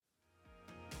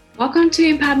Welcome to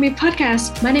Empower Me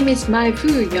Podcast. My name is Mai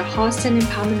Fu, your host and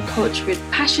empowerment coach with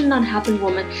passion on helping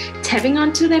women tapping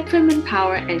onto their feminine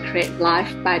power and create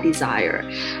life by desire.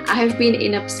 I have been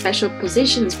in a special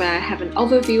positions where I have an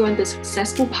overview on the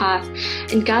successful path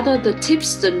and gather the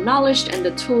tips, the knowledge, and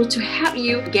the tools to help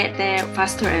you get there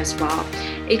faster as well.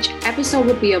 Each episode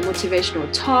will be a motivational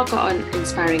talk or an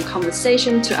inspiring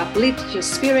conversation to uplift your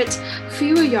spirit,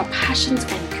 fuel your passions,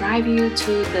 and drive you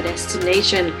to the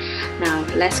destination. Now,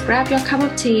 let's grab your cup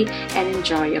of tea and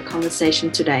enjoy your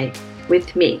conversation today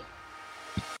with me.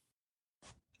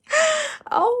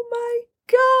 Oh my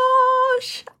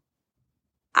gosh!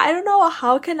 I don't know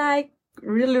how can I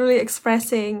really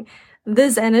expressing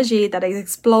this energy that is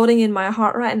exploding in my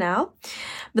heart right now.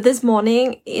 But this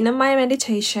morning in my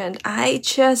meditation, I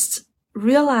just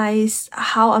realized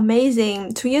how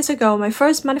amazing 2 years ago my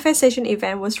first manifestation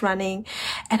event was running,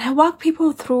 and I walked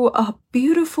people through a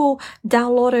beautiful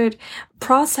downloaded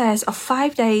process of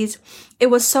 5 days. It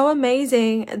was so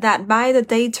amazing that by the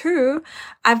day 2,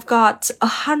 I've got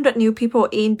 100 new people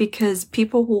in because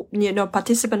people who,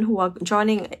 participants who are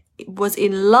joining was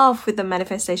in love with the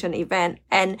manifestation event,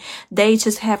 and they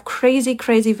just have crazy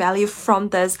value from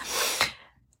this.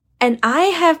 And I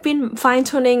have been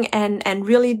fine-tuning and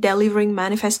really delivering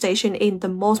manifestation in the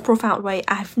most profound way.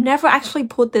 I've never actually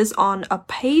put this on a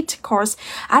paid course.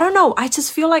 I don't know. I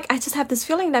just have this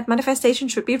feeling that manifestation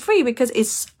should be free because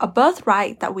it's a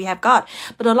birthright that we have got.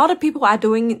 But a lot of people are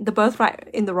doing the birthright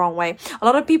in the wrong way. A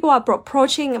lot of people are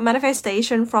approaching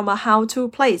manifestation from a how-to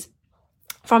place.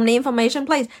 From the information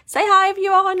place. Say hi if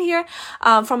you are on here.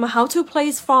 From a how-to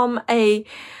place, from a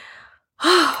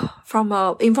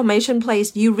information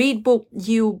place. You read book,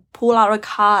 you pull out a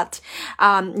card,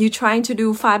 you trying to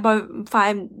do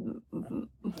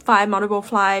 5x5 multiple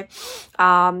fly,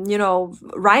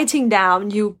 writing down,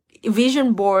 you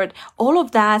vision board, all of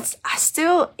that are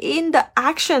still in the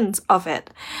actions of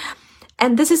it.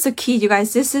 And this is the key, you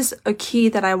guys. This is a key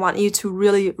that I want you to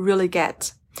really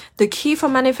get. The key for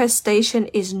manifestation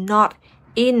is not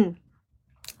in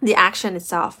the action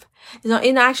itself. It's not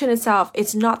in action itself.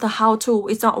 It's not the how-to.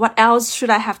 It's not what else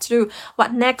should I have to do?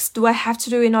 What next do I have to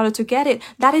do in order to get it?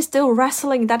 That is still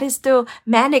wrestling. That is still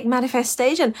manic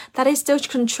manifestation. That is still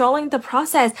controlling the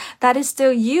process. That is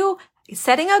still you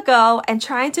setting a goal and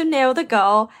trying to nail the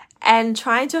goal and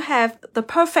trying to have the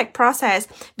perfect process,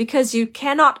 because you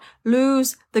cannot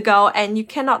lose the goal and you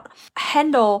cannot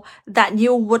handle that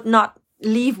you would not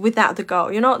leave without the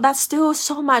goal. That's still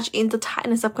so much in the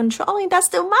tightness of controlling. That's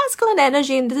still masculine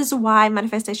energy. And this is why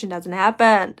manifestation doesn't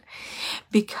happen.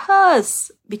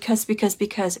 Because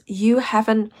you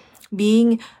haven't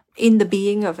been in the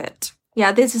being of it.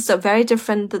 Yeah, this is a very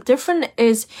different. The difference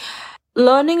is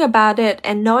learning about it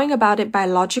and knowing about it by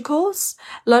logicals,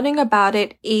 learning about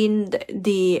it in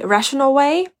the rational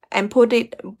way, and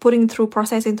putting through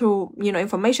processing through,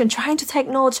 information, trying to take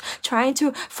notes, trying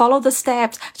to follow the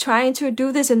steps, trying to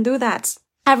do this and do that.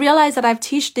 I realized that I've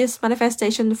taught this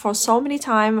manifestation for so many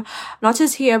times, not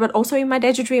just here, but also in my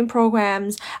Daydream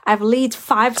programs. I've lead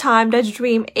 5-time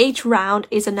Daydream. Each round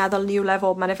is another new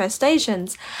level of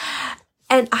manifestations.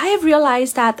 And I have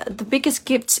realized that the biggest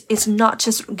gift is not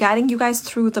just guiding you guys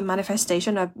through the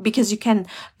manifestation because you can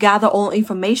gather all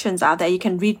informations out there. You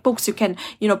can read books. You can,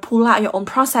 pull out your own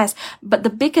process. But the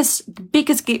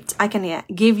biggest gift I can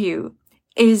give you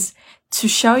is to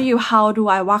show you how do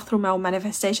I walk through my own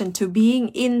manifestation to being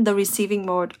in the receiving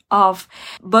mode of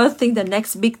birthing the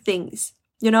next big things.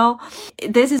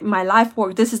 This is my life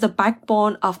work. This is the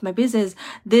backbone of my business.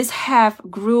 This have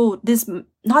grew, this,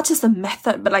 not just the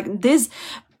method, but like this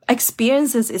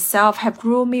experiences itself have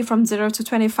grew me from 0 to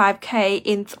 25K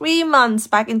in 3 months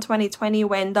back in 2020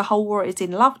 when the whole world is in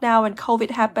lockdown and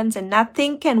COVID happens and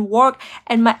nothing can work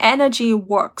and my energy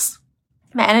works.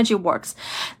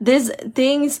 These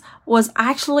things was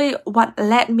actually what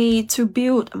led me to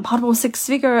build multiple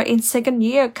 6-figure in second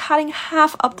year, cutting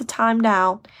half of the time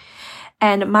down.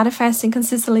 And manifesting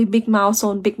consistently big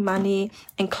milestone, big money,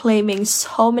 and claiming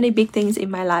so many big things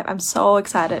in my life. I'm so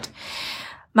excited.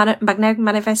 Magnetic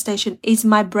Manifestation is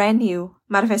my brand new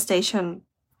manifestation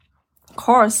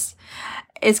course.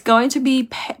 It's going to be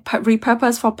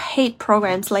repurposed for paid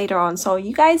programs later on. So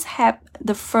you guys being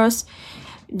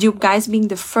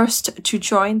the first to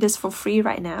join this for free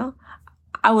right now.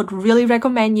 I would really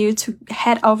recommend you to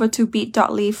head over to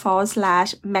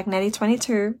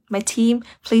bit.ly/magnetic22. My team,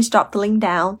 please drop the link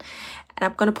down. And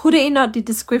I'm going to put it in the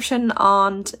description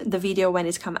on the video when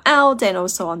it's come out and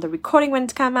also on the recording when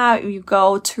it's come out. If you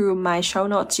go to my show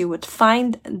notes, you would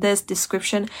find this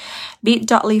description,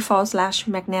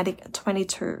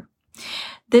 bit.ly/magnetic22.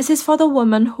 This is for the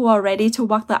women who are ready to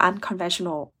walk the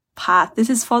unconventional path. This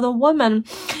is for the women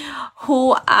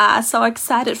who are so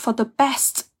excited for the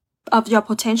best of your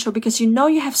potential, because you know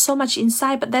you have so much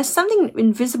inside, but there's something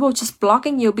invisible just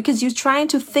blocking you because you're trying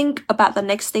to think about the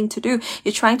next thing to do.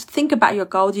 You're trying to think about your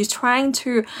goals. You're trying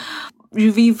to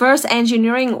reverse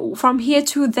engineering from here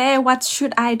to there. What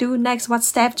should I do next? What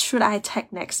steps should I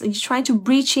take next? And you're trying to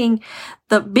breaching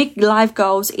the big life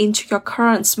goals into your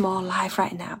current small life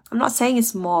right now. I'm not saying it's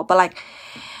small, but like,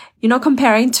 you know,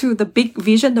 comparing to the big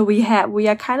vision that we have, we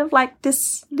are kind of like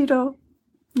this little,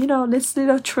 you know, this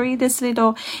little tree, this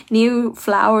little new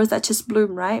flowers that just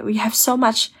bloom, right? We have so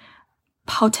much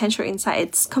potential inside.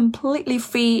 It's completely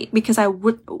free, because I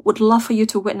would love for you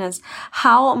to witness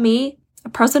how me, a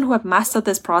person who have mastered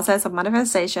this process of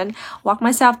manifestation, walk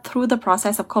myself through the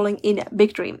process of calling in a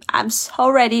big dream. I'm so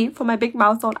ready for my big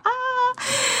milestone.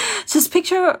 Just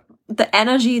picture the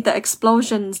energy, the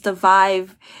explosions, the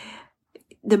vibe,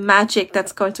 the magic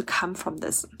that's going to come from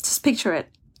this. Just picture it.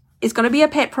 It's going to be a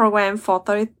paid program for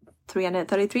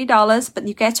 $333, but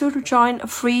you get to join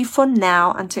free for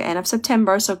now until end of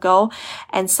September. So go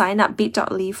and sign up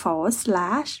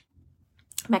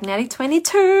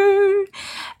bit.ly/magnetic22.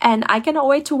 And I cannot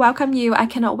wait to welcome you. I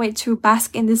cannot wait to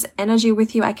bask in this energy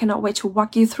with you. I cannot wait to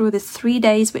walk you through these 3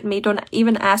 days with me. Don't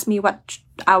even ask me what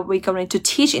are we going to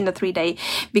teach in the 3 day,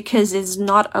 because it's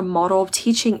not a model of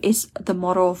teaching. It's the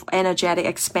model of energetic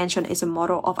expansion. It's a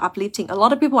model of uplifting. A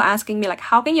lot of people are asking me, like,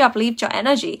 how can you uplift your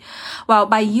energy? Well,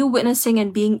 by you witnessing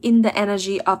and being in the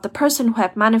energy of the person who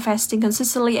have manifesting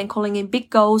consistently and calling in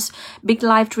big goals, big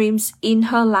life dreams in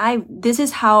her life. This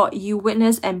is how you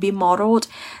witness and be modeled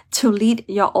to lead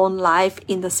your own life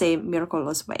in the same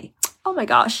miraculous way. Oh my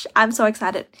gosh, I'm so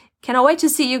excited. Cannot wait to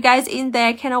see you guys in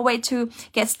there. Cannot wait to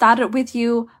get started with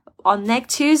you on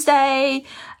next Tuesday.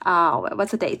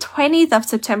 What's the day? 20th of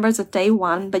September is the day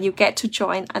 1, but you get to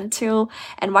join and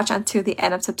watch until the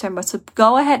end of September. So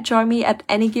go ahead, join me at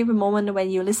any given moment when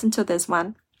you listen to this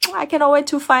one. I cannot wait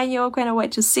to find you. I cannot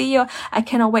wait to see you. I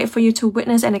cannot wait for you to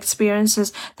witness and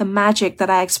experience the magic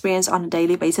that I experience on a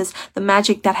daily basis. The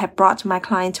magic that have brought my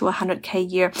client to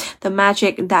 100K year. The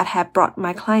magic that have brought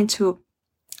my client to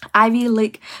Ivy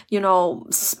League, you know,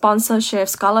 sponsorship,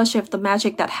 scholarship. The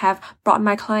magic that have brought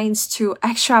my clients to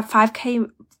extra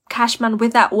 5K cash month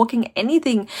without working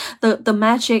anything. The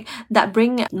magic that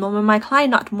bring my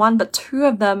client, not one but 2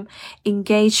 of them,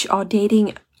 engaged or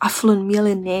dating affluent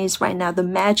millionaires right now. The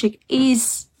magic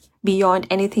is beyond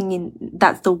anything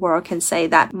that the world can say,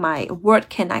 that my word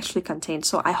can actually contain.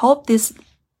 So I hope this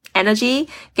energy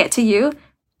get to you,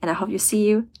 and I hope you see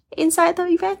you inside the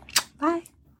event. Bye.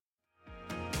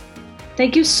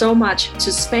 Thank you so much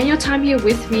to spend your time here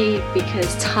with me,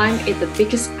 because time is the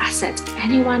biggest asset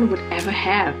anyone would ever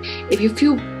have. If you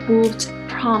feel moved,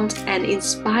 prompted, and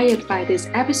inspired by this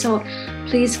episode,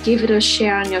 please give it a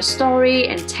share on your story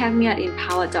and tag me at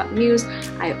empowered.news.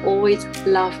 I always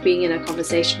love being in a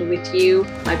conversation with you,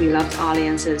 my beloved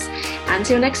audiences.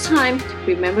 Until next time,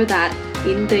 remember that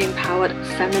in the empowered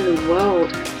feminine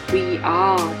world, we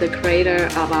are the creator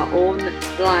of our own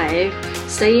life.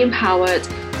 Stay empowered,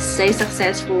 stay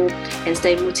successful, and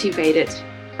stay motivated.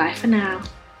 Bye for now.